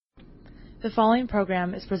The following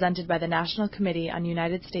program is presented by the National Committee on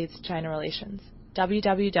United States-China Relations,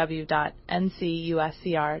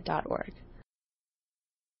 www.NCUSCR.org.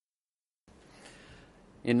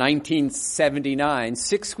 In 1979,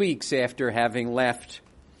 6 weeks after having left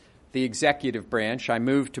the executive branch, I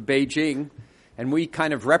moved to Beijing, and we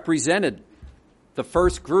kind of represented the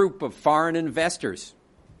first group of foreign investors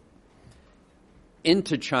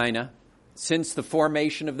into China since the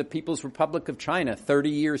formation of the People's Republic of China 30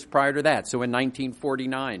 years prior to that, so in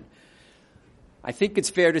 1949. I think it's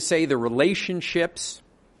fair to say the relationships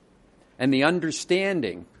and the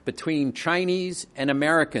understanding between Chinese and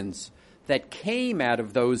Americans that came out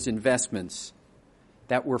of those investments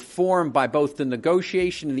that were formed by both the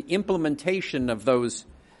negotiation and the implementation of those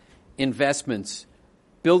investments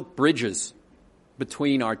built bridges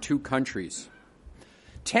between our two countries.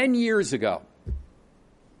 10 years ago,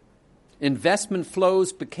 investment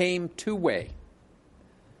flows became two-way.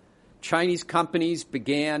 Chinese companies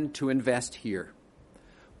began to invest here.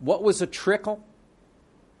 What was a trickle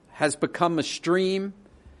has become a stream,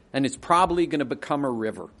 and it's probably going to become a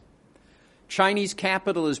river. Chinese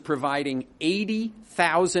capital is providing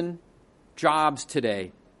 80,000 jobs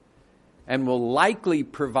today and will likely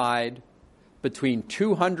provide between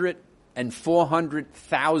 200 and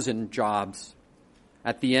 400,000 jobs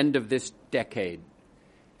at the end of this decade.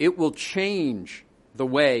 It will change the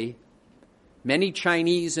way many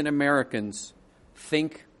Chinese and Americans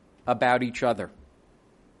think about each other.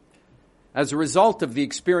 As a result of the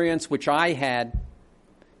experience which I had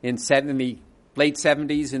in the late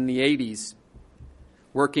 70s and the 80s,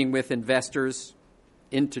 working with investors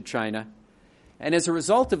into China, and as a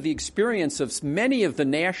result of the experience of many of the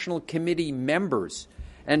National Committee members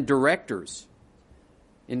and directors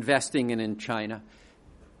investing in China,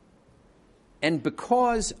 and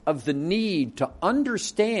because of the need to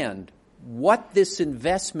understand what this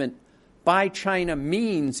investment by China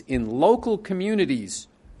means in local communities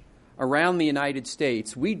around the United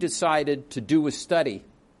States, we decided to do a study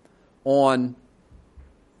on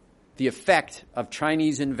the effect of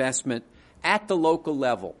Chinese investment at the local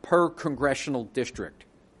level per congressional district.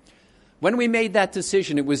 When we made that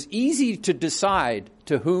decision, it was easy to decide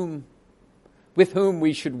with whom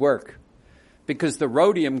we should work, because the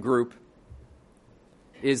Rhodium Group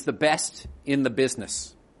is the best in the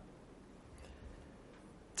business.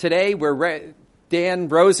 Today, Dan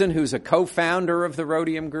Rosen, who's a co-founder of the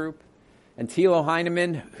Rhodium Group, and Thilo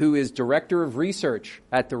Hanemann, who is director of research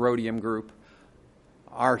at the Rhodium Group,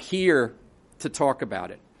 are here to talk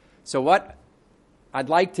about it. So what I'd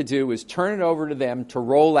like to do is turn it over to them to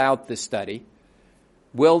roll out this study.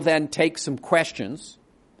 We'll then take some questions.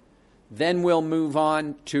 Then we'll move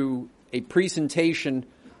on to a presentation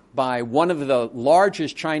by one of the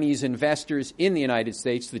largest Chinese investors in the United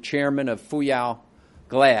States, the chairman of Fuyao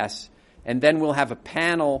Glass. And then we'll have a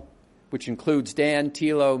panel which includes Dan,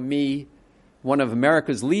 Thilo, me, one of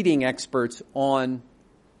America's leading experts on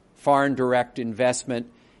foreign direct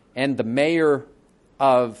investment, and the mayor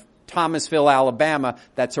of Thomasville, Alabama,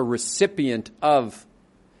 that's a recipient of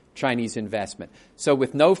Chinese investment. So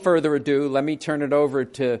with no further ado, let me turn it over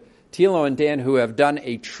to Thilo and Dan, who have done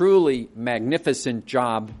a truly magnificent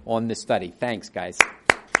job on this study. Thanks, guys.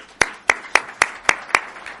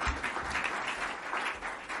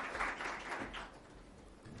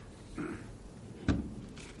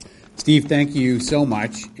 Steve, thank you so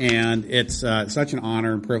much, and it's such an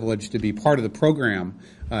honor and privilege to be part of the program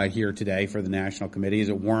here today for the National Committee as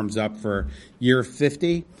it warms up for year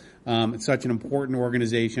 50. It's such an important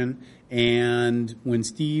organization, and when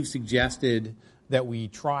Steve suggested that we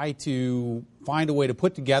try to find a way to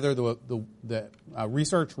put together the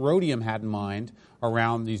research Rhodium had in mind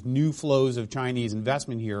around these new flows of Chinese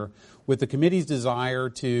investment here, with the committee's desire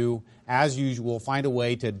to, as usual, find a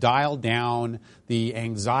way to dial down the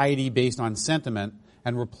anxiety based on sentiment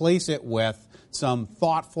and replace it with some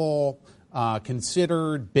thoughtful,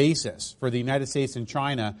 considered basis for the United States and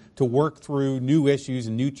China to work through new issues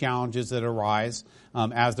and new challenges that arise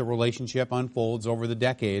as the relationship unfolds over the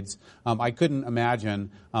decades. I couldn't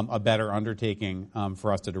imagine a better undertaking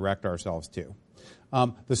for us to direct ourselves to.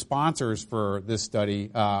 The sponsors for this study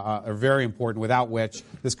are very important, without which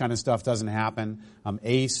this kind of stuff doesn't happen.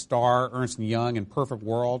 ACE, STAR, Ernst & Young, and Perfect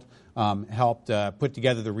World helped put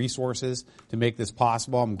together the resources to make this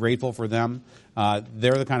possible. I'm grateful for them.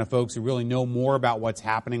 They're the kind of folks who really know more about what's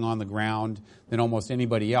happening on the ground than almost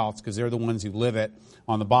anybody else, because they're the ones who live it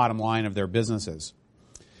on the bottom line of their businesses.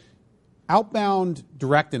 Outbound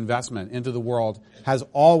direct investment into the world has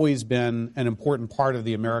always been an important part of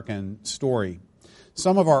the American story.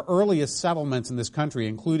 Some of our earliest settlements in this country,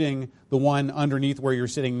 including the one underneath where you're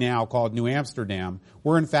sitting now called New Amsterdam,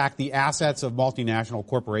 were in fact the assets of multinational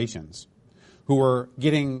corporations who were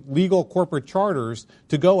getting legal corporate charters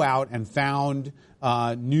to go out and found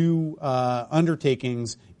new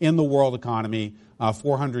undertakings in the world economy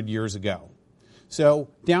 400 years ago. So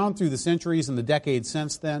down through the centuries and the decades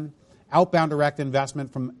since then, outbound direct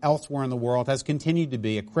investment from elsewhere in the world has continued to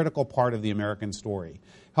be a critical part of the American story,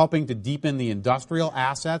 helping to deepen the industrial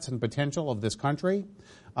assets and potential of this country,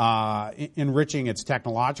 enriching its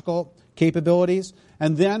technological capabilities.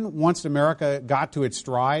 And then once America got to its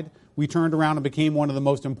stride, we turned around and became one of the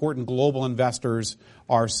most important global investors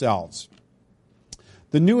ourselves.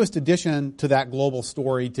 The newest addition to that global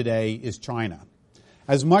story today is China.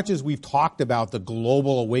 As much as we've talked about the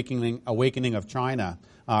global awakening of China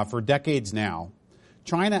for decades now,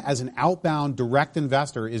 China as an outbound direct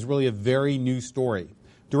investor is really a very new story.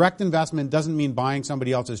 Direct investment doesn't mean buying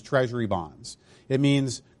somebody else's treasury bonds. It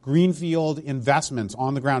means greenfield investments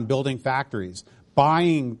on the ground, building factories,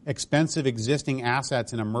 buying expensive existing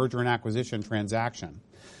assets in a merger and acquisition transaction.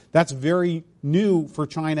 That's very new for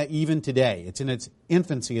China even today. It's in its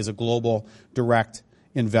infancy as a global direct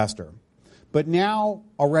investor. But now,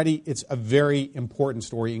 already, it's a very important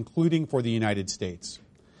story, including for the United States.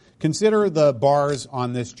 Consider the bars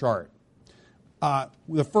on this chart.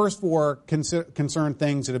 The first four concern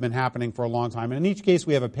things that have been happening for a long time. And in each case,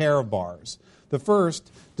 we have a pair of bars. The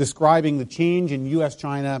first, describing the change in U.S.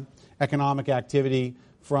 China economic activity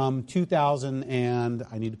from 2000 and,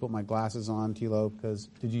 I need to put my glasses on, Thilo, because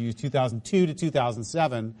did you use 2002 to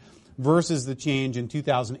 2007 versus the change in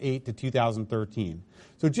 2008 to 2013.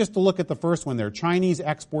 So just to look at the first one there, Chinese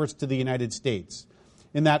exports to the United States.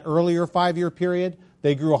 In that earlier 5-year period,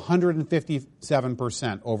 they grew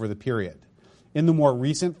 157% over the period. In the more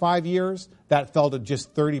recent 5 years, that fell to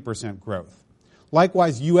just 30% growth.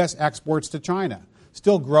 Likewise, U.S. exports to China,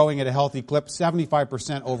 still growing at a healthy clip,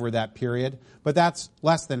 75% over that period, but that's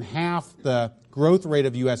less than half the growth rate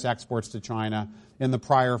of U.S. exports to China in the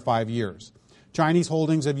prior 5 years. Chinese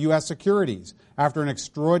holdings of U.S. securities, after an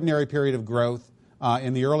extraordinary period of growth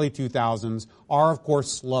in the early 2000s, are, of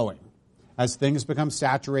course, slowing. As things become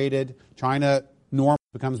saturated, China normally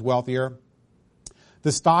becomes wealthier.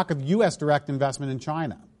 The stock of U.S. direct investment in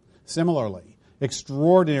China, similarly,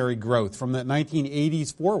 extraordinary growth from the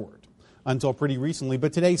 1980s forward until pretty recently,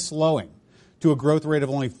 but today slowing to a growth rate of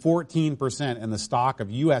only 14% in the stock of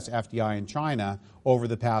U.S. FDI in China over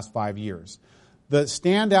the past 5 years. The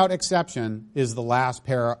standout exception is the last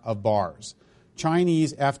pair of bars,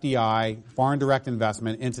 Chinese FDI, foreign direct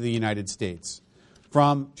investment into the United States.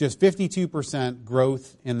 From just 52%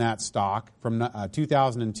 growth in that stock from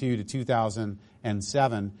 2002 to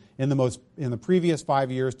 2007, in the previous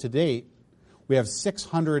 5 years to date, we have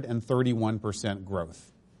 631%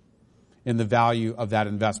 growth in the value of that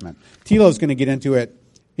investment. Thilo is going to get into it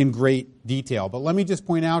in great detail, but let me just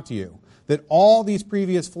point out to you that all these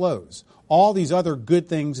previous flows, all these other good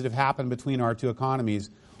things that have happened between our two economies,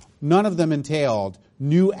 none of them entailed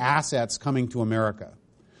new assets coming to America.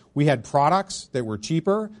 We had products that were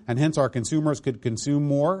cheaper, and hence our consumers could consume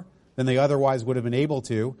more than they otherwise would have been able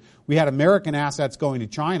to. We had American assets going to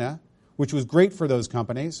China, which was great for those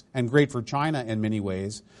companies and great for China in many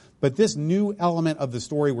ways. But this new element of the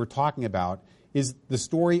story we're talking about is the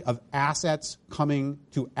story of assets coming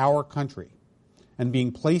to our country and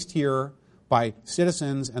being placed here by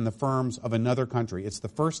citizens and the firms of another country. It's the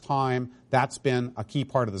first time that's been a key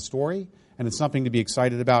part of the story, and it's something to be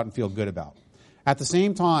excited about and feel good about. At the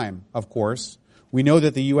same time, of course, we know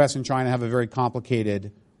that the U.S. and China have a very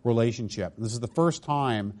complicated relationship. This is the first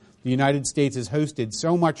time the United States has hosted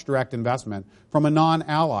so much direct investment from a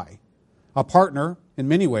non-ally, a partner in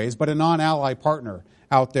many ways, but a non-ally partner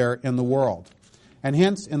out there in the world. And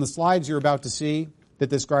hence, in the slides you're about to see that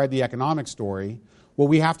describe the economic story, what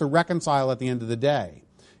we have to reconcile at the end of the day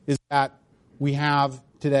is that we have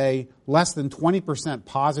today less than 20%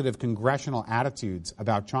 positive congressional attitudes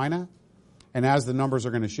about China. And as the numbers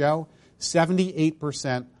are going to show,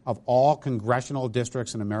 78% of all congressional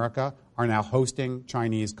districts in America are now hosting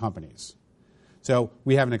Chinese companies. So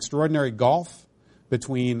we have an extraordinary gulf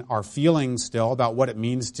between our feelings still about what it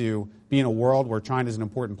means to be in a world where China is an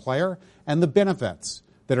important player and the benefits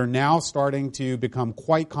that are now starting to become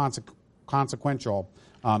quite consequential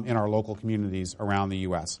in our local communities around the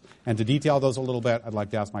U.S. And to detail those a little bit, I'd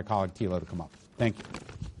like to ask my colleague Thilo to come up. Thank you.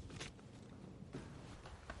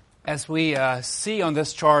 As we see on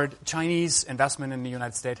this chart, Chinese investment in the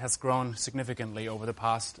United States has grown significantly over the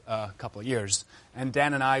past couple of years. And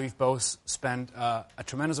Dan and I, we've both spent a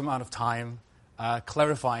tremendous amount of time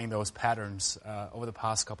clarifying those patterns over the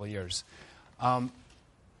past couple of years.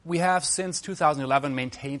 we have since 2011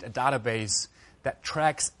 maintained a database that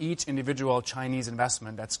tracks each individual Chinese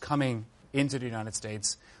investment that's coming into the United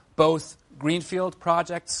States, both greenfield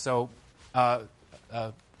projects, so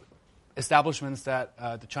establishments that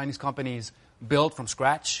the Chinese companies build from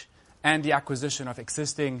scratch, and the acquisition of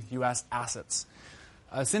existing U.S. assets.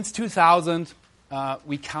 Since 2000,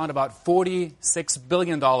 we count about $46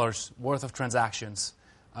 billion worth of transactions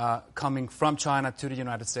coming from China to the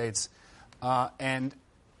United States. And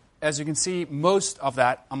as you can see, most of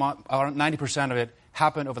that amount, around 90% of it,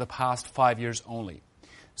 happened over the past 5 years only.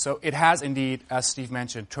 So it has indeed, as Steve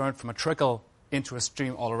mentioned, turned from a trickle into a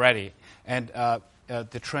stream already. And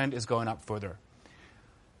the trend is going up further.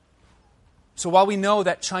 So while we know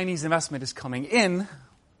that Chinese investment is coming in,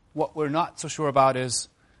 what we're not so sure about is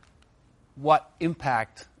what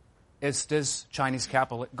impact is this Chinese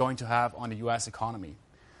capital going to have on the U.S. economy.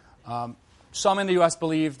 Some in the U.S.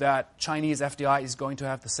 believe that Chinese FDI is going to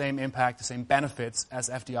have the same impact, the same benefits as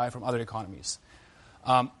FDI from other economies.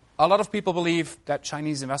 A lot of people believe that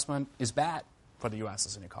Chinese investment is bad for the U.S.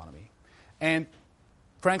 as an economy. And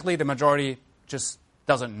frankly, the majority just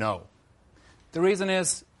doesn't know. The reason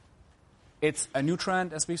is it's a new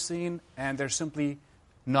trend, as we've seen, and there's simply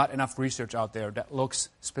not enough research out there that looks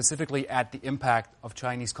specifically at the impact of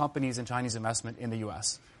Chinese companies and Chinese investment in the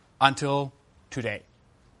U.S. until today.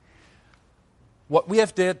 What we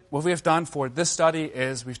have done for this study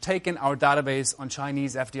is we've taken our database on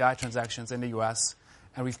Chinese FDI transactions in the U.S.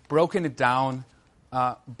 and we've broken it down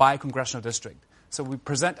by congressional district. So we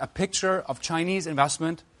present a picture of Chinese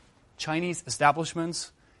investment, Chinese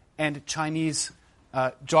establishments, and Chinese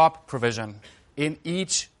job provision in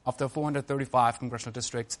each of the 435 congressional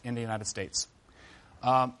districts in the United States.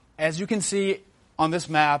 As you can see on this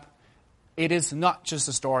map, it is not just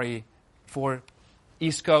a story for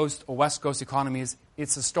East Coast or West Coast economies.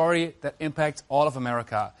 It's a story that impacts all of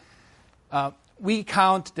America. We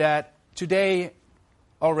count that today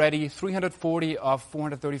already 340 of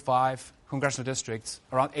 435 congressional districts,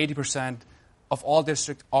 around 80% of all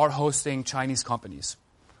districts, are hosting Chinese companies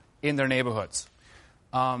in their neighborhoods.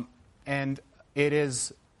 And it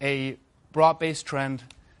is a broad-based trend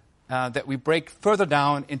that we break further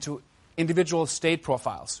down into individual state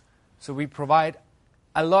profiles. So we provide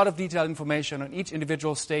a lot of detailed information on each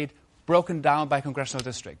individual state broken down by congressional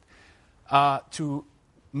district to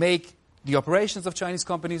make the operations of Chinese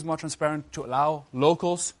companies more transparent, to allow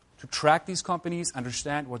locals to track these companies,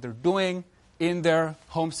 understand what they're doing in their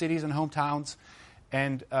home cities and hometowns,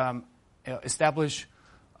 and establish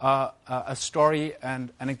a story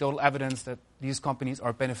and anecdotal evidence that these companies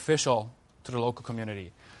are beneficial to the local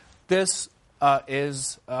community. This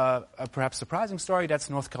is a perhaps surprising story.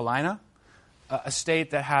 That's North Carolina, a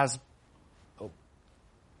state that has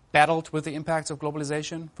battled with the impacts of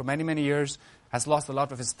globalization for many, many years, has lost a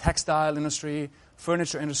lot of its textile industry,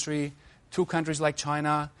 furniture industry, to countries like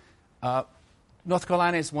China. North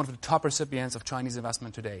Carolina is one of the top recipients of Chinese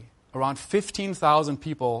investment today. Around 15,000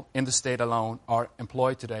 people in the state alone are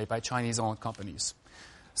employed today by Chinese-owned companies.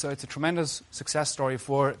 So it's a tremendous success story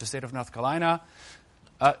for the state of North Carolina.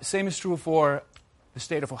 Same is true for the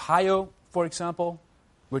state of Ohio, for example,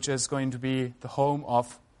 which is going to be the home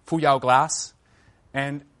of Fuyao Glass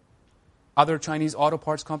and other Chinese auto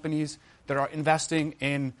parts companies that are investing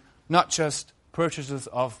in not just purchases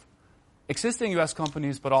of existing U.S.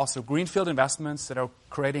 companies, but also greenfield investments that are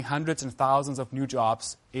creating hundreds and thousands of new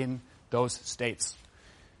jobs in those states.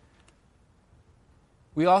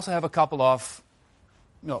 We also have a couple of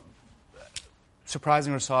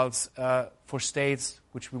surprising results for states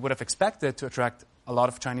which we would have expected to attract a lot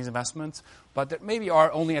of Chinese investments, but that maybe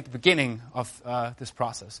are only at the beginning of this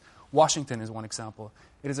process. Washington is one example.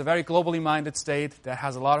 It is a very globally minded state that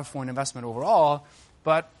has a lot of foreign investment overall,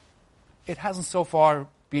 but it hasn't so far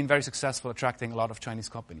been very successful attracting a lot of Chinese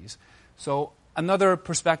companies. So another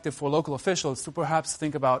perspective for local officials to perhaps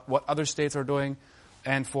think about what other states are doing,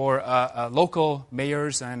 and for local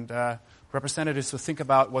mayors and representatives to think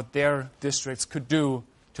about what their districts could do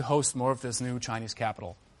to host more of this new Chinese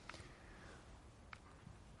capital.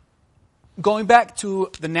 Going back to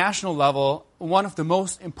the national level, one of the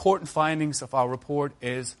most important findings of our report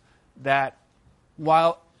is that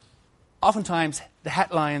while oftentimes the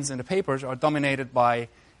headlines in the papers are dominated by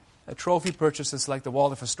trophy purchases like the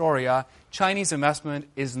Waldorf Astoria, Chinese investment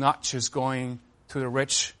is not just going to the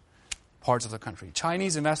rich parts of the country.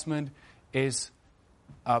 Chinese investment is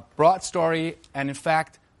a broad story, and in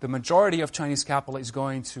fact, the majority of Chinese capital is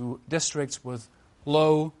going to districts with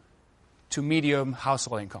low to medium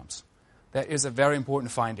household incomes. That is a very important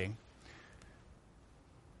finding.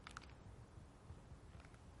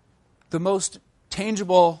 The most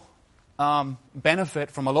tangible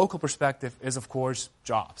benefit from a local perspective is, of course,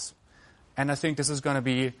 jobs. And I think this is going to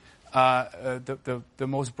be the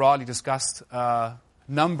most broadly discussed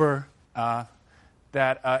number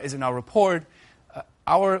that is in our report.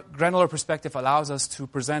 Our granular perspective allows us to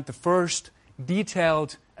present the first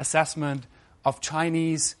detailed assessment of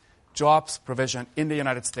Chinese jobs provision in the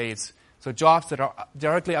United States, so jobs that are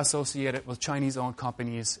directly associated with Chinese-owned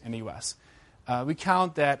companies in the U.S. We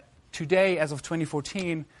count that today, as of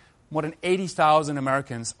 2014, more than 80,000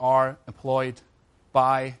 Americans are employed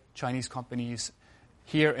by Chinese companies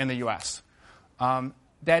here in the U.S.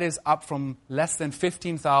 That is up from less than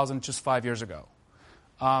 15,000 just 5 years ago.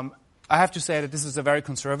 I have to say that this is a very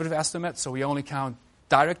conservative estimate, so we only count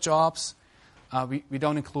direct jobs. We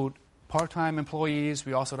don't include part-time employees.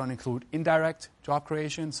 We also don't include indirect job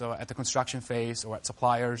creation, so at the construction phase or at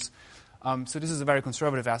suppliers. So this is a very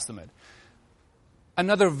conservative estimate.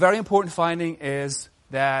 Another very important finding is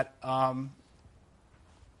that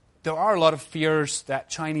there are a lot of fears that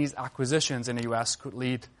Chinese acquisitions in the U.S. could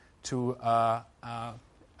lead to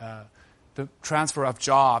the transfer of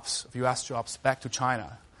jobs, of U.S. jobs, back to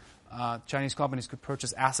China. Chinese companies could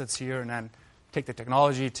purchase assets here and then take the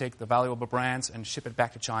technology, take the valuable brands, and ship it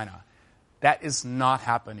back to China. That is not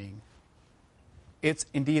happening. It's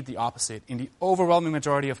indeed the opposite. In the overwhelming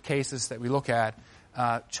majority of cases that we look at,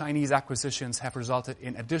 Chinese acquisitions have resulted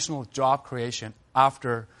in additional job creation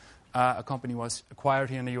after a company was acquired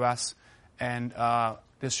here in the U.S., and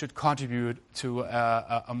this should contribute to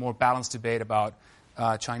a more balanced debate about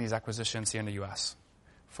Chinese acquisitions here in the U.S.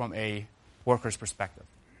 from a worker's perspective.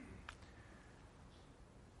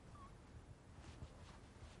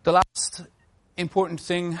 The last important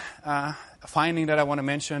thing, finding that I want to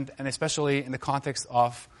mention, and especially in the context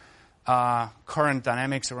of current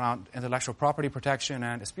dynamics around intellectual property protection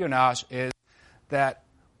and espionage, is that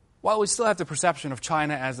while we still have the perception of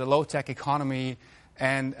China as a low-tech economy,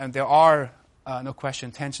 and there are, no question,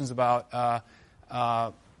 tensions about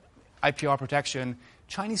IPR protection,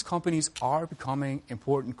 Chinese companies are becoming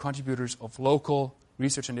important contributors of local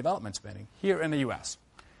research and development spending here in the U.S.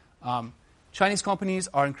 Chinese companies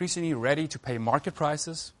are increasingly ready to pay market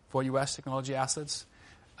prices for U.S. technology assets.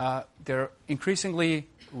 They're increasingly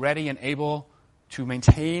ready and able to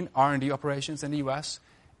maintain R&D operations in the U.S.,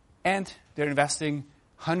 and they're investing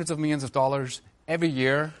hundreds of millions of dollars every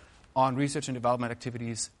year on research and development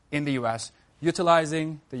activities in the U.S.,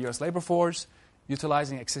 utilizing the U.S. labor force,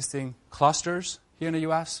 utilizing existing clusters here in the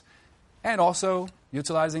U.S., and also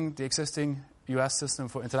utilizing the existing U.S. system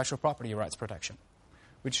for intellectual property rights protection,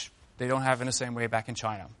 which they don't have in the same way back in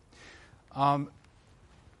China.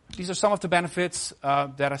 These are some of the benefits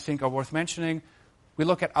that I think are worth mentioning. We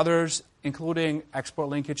look at others, including export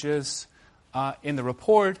linkages, in the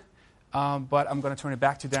report, but I'm going to turn it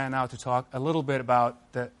back to Dan now to talk a little bit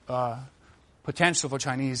about the potential for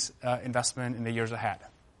Chinese investment in the years ahead.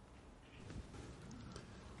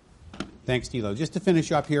 Thanks, Thilo. Just to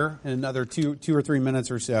finish up here in another two or 3 minutes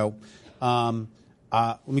or so,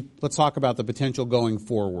 let's talk about the potential going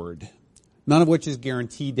forward, none of which is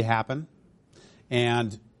guaranteed to happen.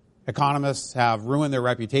 And economists have ruined their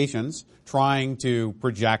reputations trying to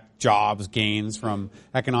project jobs gains from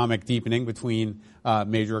economic deepening between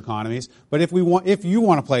major economies. But if you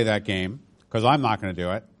want to play that game, because I'm not going to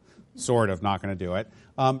do it, sort of not going to do it,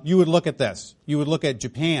 you would look at this. You would look at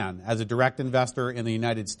Japan as a direct investor in the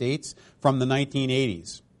United States from the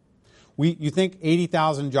 1980s. You think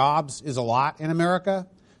 80,000 jobs is a lot in America?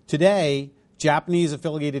 Today, Japanese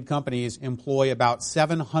affiliated companies employ about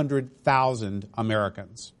 700,000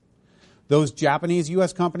 Americans. Those Japanese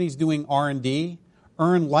U.S. companies doing R&D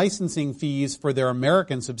earn licensing fees for their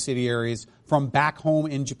American subsidiaries from back home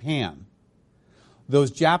in Japan.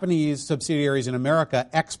 Those Japanese subsidiaries in America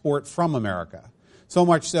export from America. So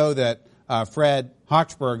much so that Fred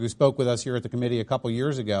Hochberg, who spoke with us here at the committee a couple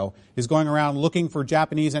years ago, is going around looking for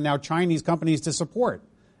Japanese and now Chinese companies to support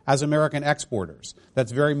as American exporters.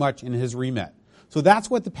 That's very much in his remit. So that's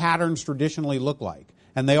what the patterns traditionally look like,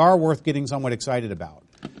 and they are worth getting somewhat excited about.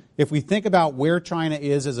 If we think about where China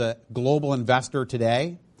is as a global investor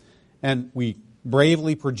today, and we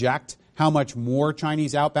bravely project how much more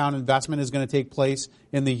Chinese outbound investment is going to take place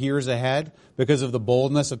in the years ahead because of the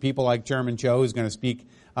boldness of people like Chairman Cho, who's going to speak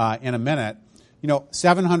in a minute,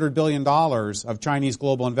 $700 billion of Chinese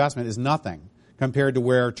global investment is nothing compared to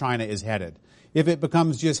where China is headed. If it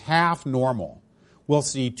becomes just half normal, we'll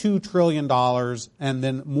see $2 trillion and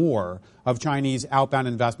then more of Chinese outbound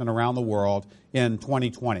investment around the world in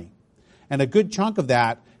 2020. And a good chunk of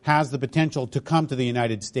that has the potential to come to the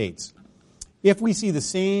United States. If we see the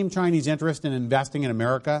same Chinese interest in investing in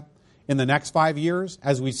America in the next 5 years,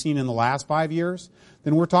 as we've seen in the last 5 years,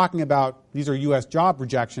 then we're talking about, these are U.S. job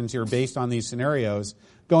projections here based on these scenarios,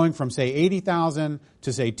 going from, say, 80,000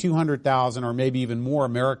 to, say, 200,000 or maybe even more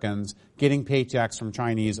Americans getting paychecks from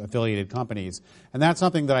Chinese affiliated companies. And that's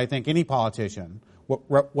something that I think any politician,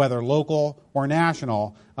 whether local or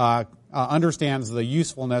national, understands the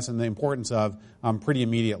usefulness and the importance of pretty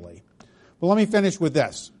immediately. But let me finish with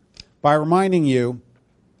this by reminding you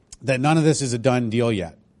that none of this is a done deal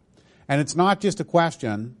yet. And it's not just a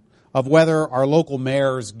question of whether our local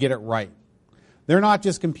mayors get it right. They're not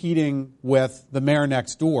just competing with the mayor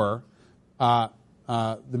next door. The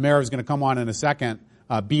mayor is going to come on in a second,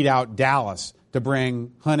 beat out Dallas to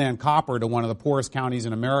bring Hunan copper to one of the poorest counties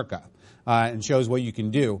in America, and shows what you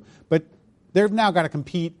can do. But they've now got to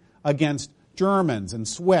compete against Germans and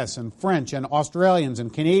Swiss and French and Australians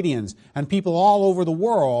and Canadians and people all over the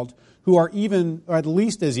world who are even, or at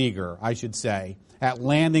least as eager, I should say, at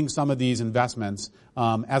landing some of these investments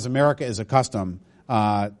as America is accustomed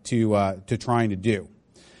to trying to do.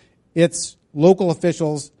 It's local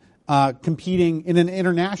officials competing in an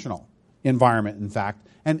international environment, in fact,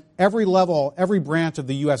 and every level, every branch of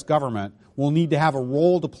the U.S. government will need to have a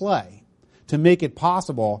role to play to make it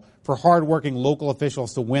possible for hardworking local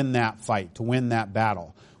officials to win that fight, to win that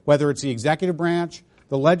battle, whether it's the executive branch,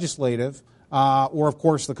 the legislative, or, of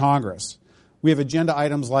course, the Congress. We have agenda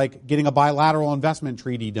items like getting a bilateral investment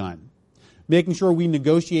treaty done, making sure we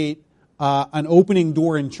negotiate an opening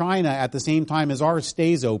door in China at the same time as ours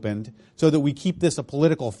stays opened so that we keep this a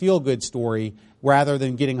political feel-good story rather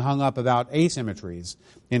than getting hung up about asymmetries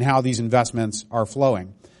in how these investments are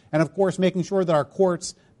flowing. And, of course, making sure that our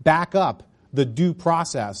courts back up the due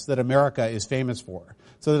process that America is famous for,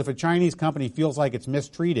 so that if a Chinese company feels like it's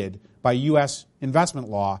mistreated by U.S. investment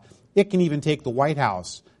law, it can even take the White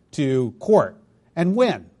House to court and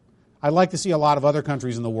win. I'd like to see a lot of other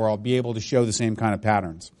countries in the world be able to show the same kind of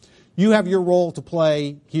patterns. You have your role to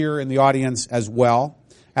play here in the audience as well,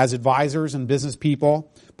 as advisors and business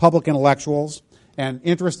people, public intellectuals, and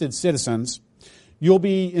interested citizens. You'll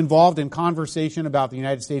be involved in conversation about the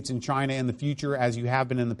United States and China in the future as you have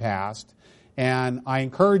been in the past. And I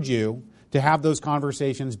encourage you to have those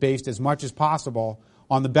conversations based as much as possible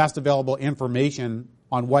on the best available information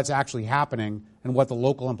on what's actually happening and what the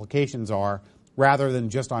local implications are, rather than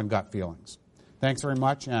just on gut feelings. Thanks very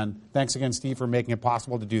much, and thanks again, Steve, for making it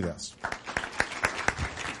possible to do this.